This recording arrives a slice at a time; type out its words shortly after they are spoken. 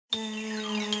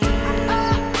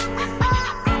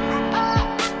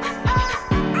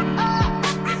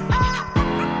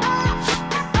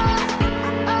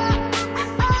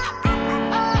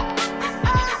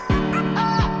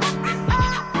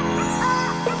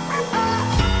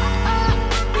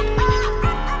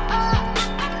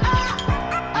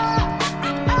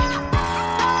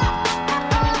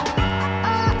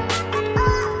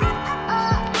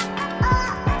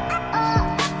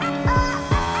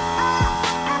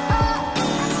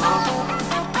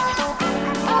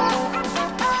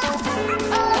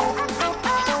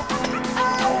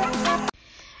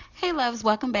loves,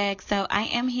 welcome back. So I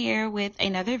am here with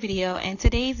another video, and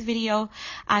today's video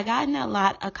I gotten a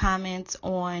lot of comments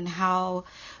on how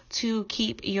to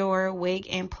keep your wig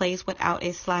in place without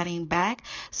it sliding back.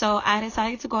 So I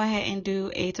decided to go ahead and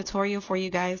do a tutorial for you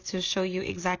guys to show you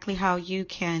exactly how you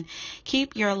can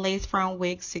keep your lace front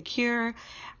wig secure,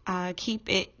 keep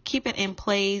it in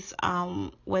place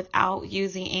without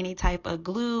using any type of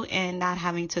glue and not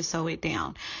having to sew it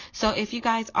down. So if you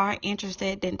guys are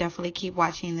interested, then definitely keep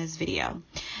watching this video.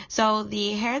 So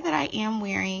the hair that I am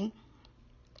wearing,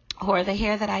 or the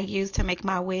hair that I use to make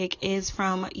my wig, is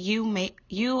from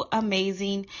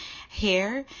Uamazing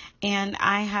Hair, and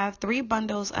I have 3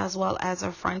 bundles as well as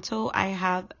a frontal. I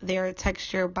have their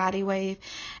texture body wave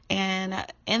and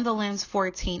in the lens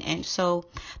 14-inch. So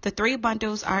the 3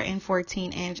 bundles are in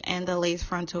 14-inch and the lace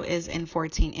frontal is in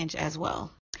 14-inch as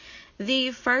well. The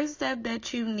first step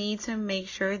that you need to make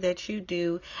sure that you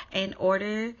do in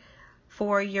order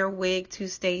for your wig to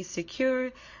stay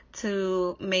secure,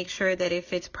 to make sure that it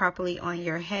fits properly on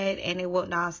your head and it will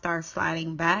not start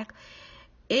sliding back,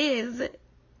 is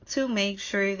to make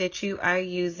sure that you are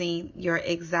using your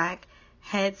exact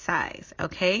head size.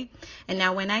 Okay, and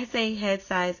now when I say head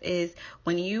size, is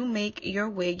when you make your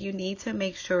wig, you need to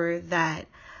make sure that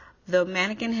the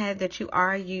mannequin head that you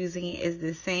are using is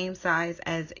the same size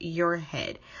as your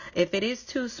head. If it is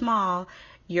too small,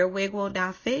 your wig will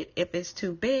not fit. If it's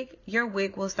too big, your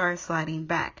wig will start sliding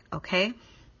back. Okay,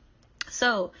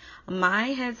 so my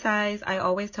head size, I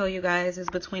always tell you guys, is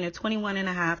between a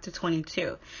 21.5 to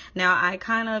 22. Now I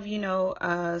kind of,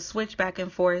 switch back and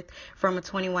forth from a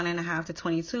 21.5 to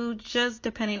 22, just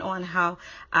depending on how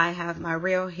I have my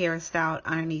real hair styled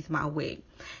underneath my wig.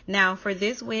 Now for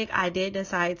this wig, I did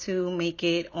decide to make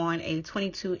it on a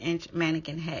 22-inch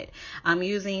mannequin head. I'm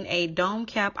using a dome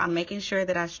cap. I'm making sure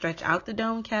that I stretch out the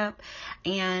dome cap,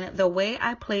 and the way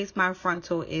I place my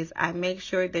frontal is I make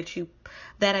sure that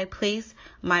I place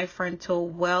my frontal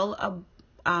well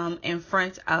in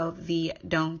front of the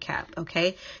dome cap.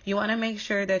 Okay, you want to make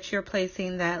sure that you're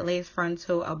placing that lace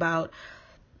frontal about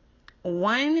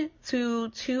 1 to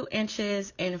 2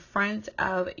 inches in front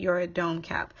of your dome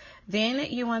cap.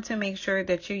 Then you want to make sure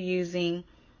that you're using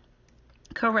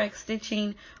correct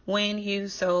stitching when you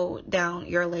sew down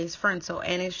your lace frontal,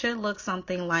 and it should look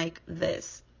something like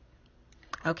this.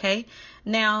 Okay,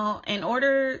 now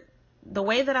the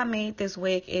way that I made this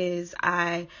wig is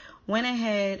I went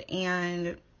ahead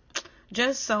and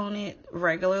just sewn it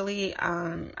regularly.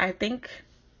 I think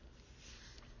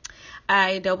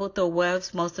I doubled the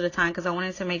wefts most of the time because I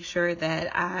wanted to make sure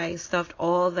that I stuffed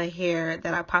all the hair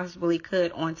that I possibly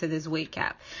could onto this wig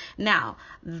cap. Now,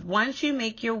 once you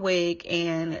make your wig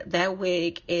and that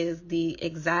wig is the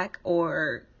exact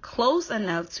or close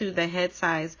enough to the head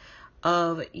size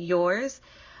of yours,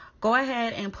 go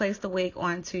ahead and place the wig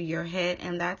onto your head,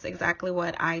 and that's exactly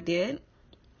what I did.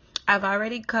 I've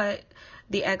already cut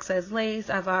the excess lace.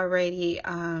 I've already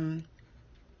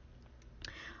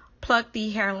plucked the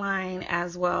hairline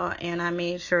as well, and I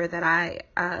made sure that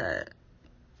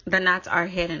the knots are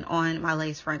hidden on my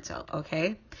lace frontal.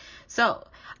 Okay, so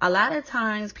a lot of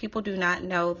times people do not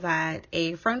know that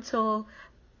a frontal,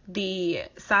 the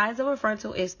size of a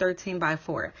frontal is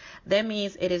 13/4. That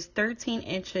means it is 13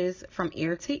 inches from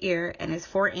ear to ear, and it's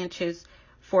 4 inches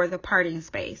for the parting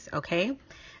space. Okay,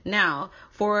 now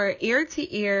for ear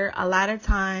to ear, a lot of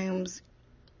times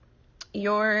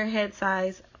your head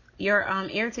size, your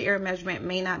ear to ear measurement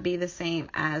may not be the same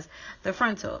as the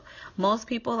frontal. Most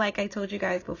people, like I told you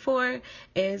guys before,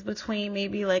 is between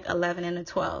maybe like 11 and a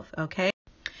 12. Okay,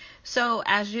 so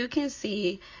as you can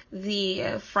see,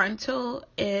 the frontal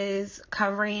is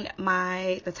covering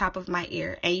the top of my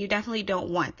ear, and you definitely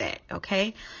don't want that.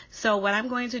 Okay, so what I'm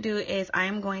going to do is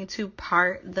I'm going to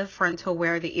part the frontal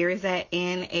where the ear is at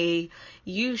in a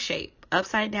U shape.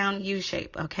 Upside down U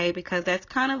shape, okay, because that's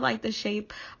kind of like the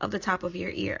shape of the top of your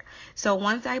ear. So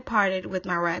once I part it with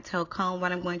my rat tail comb,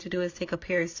 what I'm going to do is take a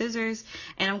pair of scissors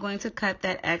and I'm going to cut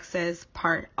that excess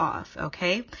part off.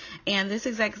 Okay, and this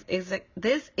is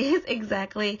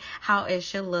exactly how it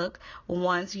should look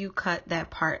once you cut that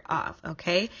part off.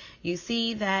 Okay, you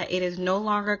see that it is no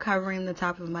longer covering the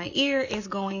top of my ear, it's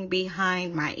going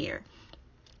behind my ear.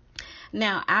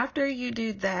 Now, after you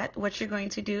do that, what you're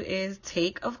going to do is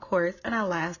take, of course, an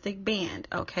elastic band.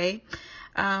 Okay,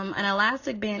 an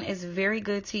elastic band is very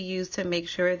good to use to make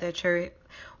sure that your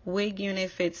wig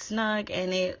unit fits snug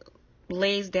and it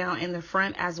lays down in the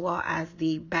front as well as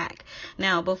the back.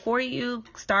 Now, before you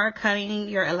start cutting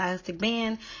your elastic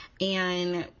band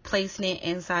and placing it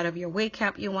inside of your wig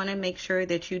cap, you want to make sure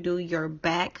that you do your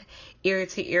back ear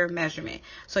to ear measurement.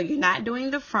 So you're not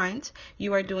doing the front,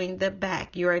 you are doing the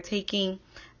back. You are taking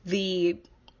the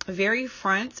very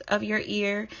front of your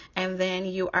ear, and then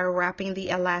you are wrapping the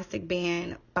elastic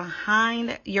band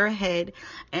behind your head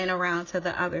and around to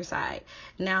the other side.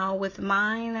 Now with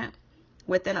mine,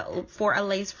 for a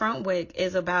lace front wig,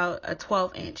 is about a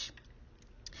 12-inch.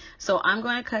 So I'm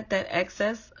going to cut that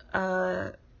excess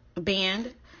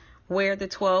band where the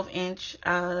 12-inch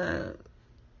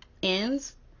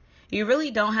ends. You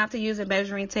really don't have to use a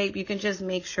measuring tape. You can just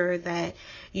make sure that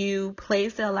you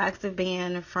place the elastic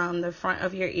band from the front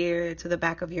of your ear to the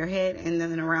back of your head and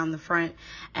then around the front.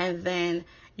 And then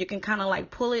you can kind of like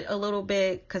pull it a little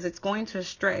bit because it's going to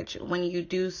stretch when you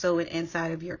do sew it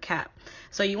inside of your cap.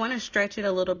 So you want to stretch it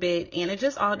a little bit, and it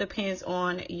just all depends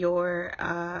on your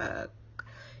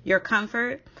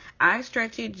comfort. I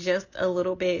stretch it just a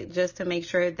little bit just to make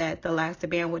sure that the elastic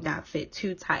band would not fit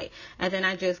too tight, and then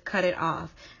I just cut it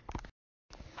off.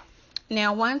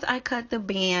 Now once I cut the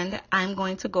band, I'm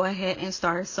going to go ahead and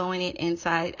start sewing it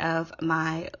inside of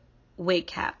my wig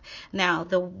cap. Now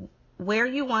where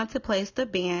you want to place the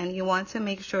band, you want to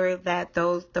make sure that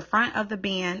the front of the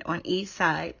band on each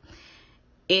side,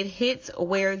 it hits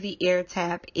where the ear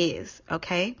tab is,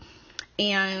 okay?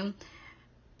 And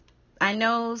I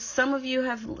know some of you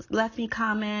have left me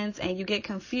comments and you get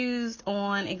confused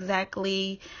on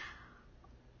exactly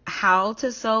how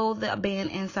to sew the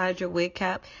band inside your wig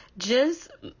cap. Just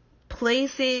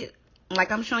place it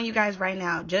like I'm showing you guys right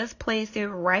now. Just place it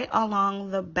right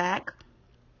along the back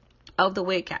of the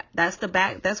wig cap. That's the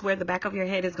back. That's where the back of your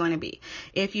head is going to be.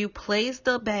 If you place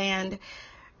the band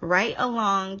right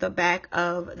along the back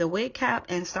of the wig cap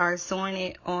and start sewing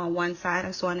it on one side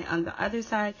or sewing it on the other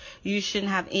side, you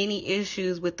shouldn't have any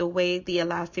issues with the way the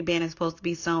elastic band is supposed to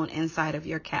be sewn inside of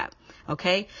your cap.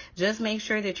 Okay, just make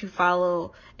sure that you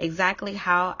follow exactly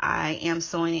how I am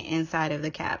sewing it inside of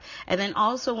the cap. And then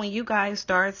also when you guys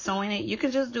start sewing it, you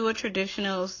can just do a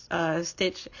traditional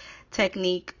stitch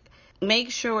technique.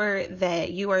 Make sure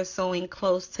that you are sewing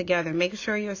close together. Make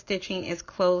sure your stitching is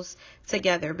close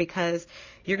together, because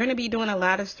you're going to be doing a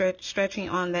lot of stretching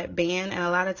on that band, and a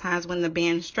lot of times when the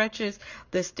band stretches,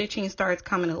 the stitching starts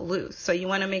coming loose. So you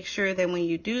want to make sure that when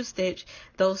you do stitch,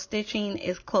 those stitching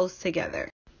is close together.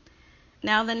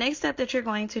 Now the next step that you're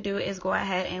going to do is go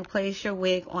ahead and place your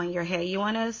wig on your head. You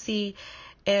want to see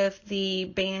if the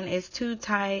band is too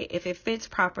tight, if it fits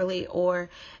properly,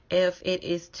 or if it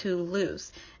is too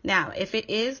loose. Now if it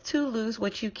is too loose,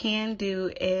 what you can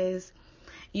do is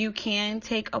you can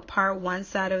take apart one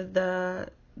side of the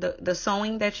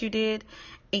sewing that you did,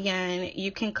 and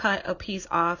you can cut a piece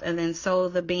off and then sew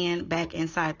the band back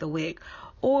inside the wig.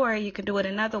 Or you can do it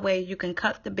another way. You can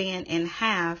cut the band in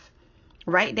half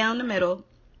right down the middle,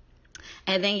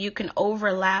 and then you can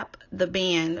overlap the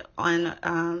band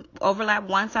on overlap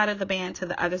one side of the band to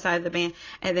the other side of the band,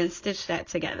 and then stitch that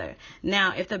together.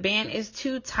 Now if the band is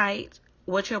too tight,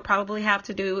 what you'll probably have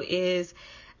to do is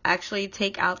actually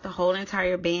take out the whole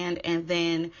entire band and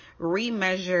then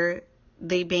remeasure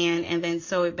the band and then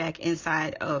sew it back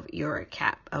inside of your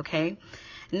cap. Okay,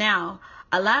 now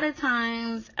a lot of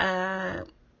times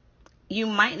you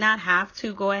might not have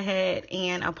to go ahead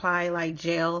and apply like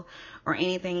gel or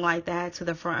anything like that to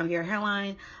the front of your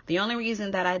hairline. The only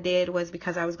reason that I did was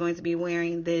because I was going to be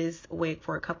wearing this wig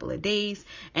for a couple of days,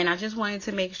 and I just wanted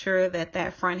to make sure that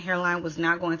that front hairline was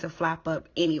not going to flap up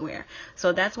anywhere.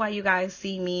 So that's why you guys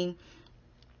see me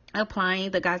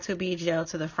applying the Got2b gel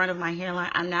to the front of my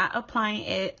hairline. I'm not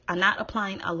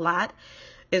applying a lot.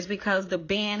 It's because the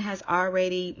band has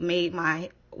already made my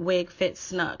wig fit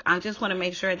snug. I just want to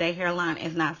make sure that hairline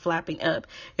is not flapping up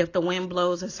if the wind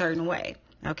blows a certain way.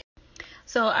 Okay,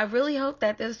 so I really hope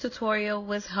that this tutorial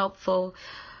was helpful.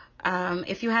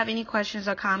 If you have any questions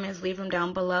or comments, leave them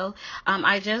down below.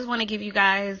 I just want to give you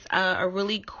guys a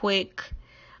really quick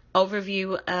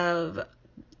overview of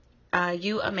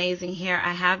Uamazing Hair.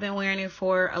 I have been wearing it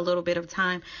for a little bit of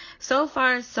time. So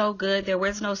far so good. There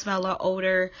was no smell or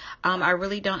odor. I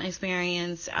really don't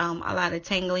experience a lot of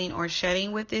tangling or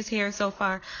shedding with this hair so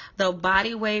far. The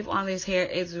body wave on this hair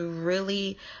is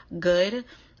really good.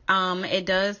 It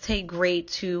does take great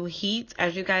to heat.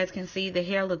 As you guys can see, the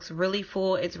hair looks really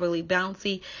full. It's really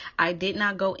bouncy. I did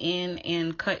not go in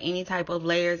and cut any type of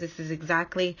layers. This is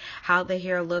exactly how the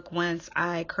hair looked once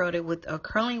I curled it with a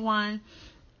curling wand.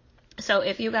 So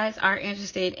if you guys are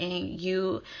interested in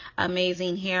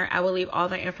Uamazing Hair, I will leave all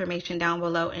the information down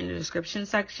below in the description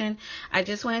section. I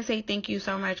just want to say thank you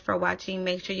so much for watching.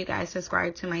 Make sure you guys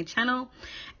subscribe to my channel,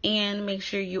 and make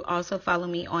sure you also follow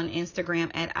me on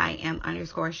Instagram at @I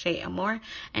am_Shay Amour,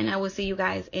 and I will see you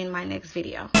guys in my next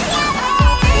video.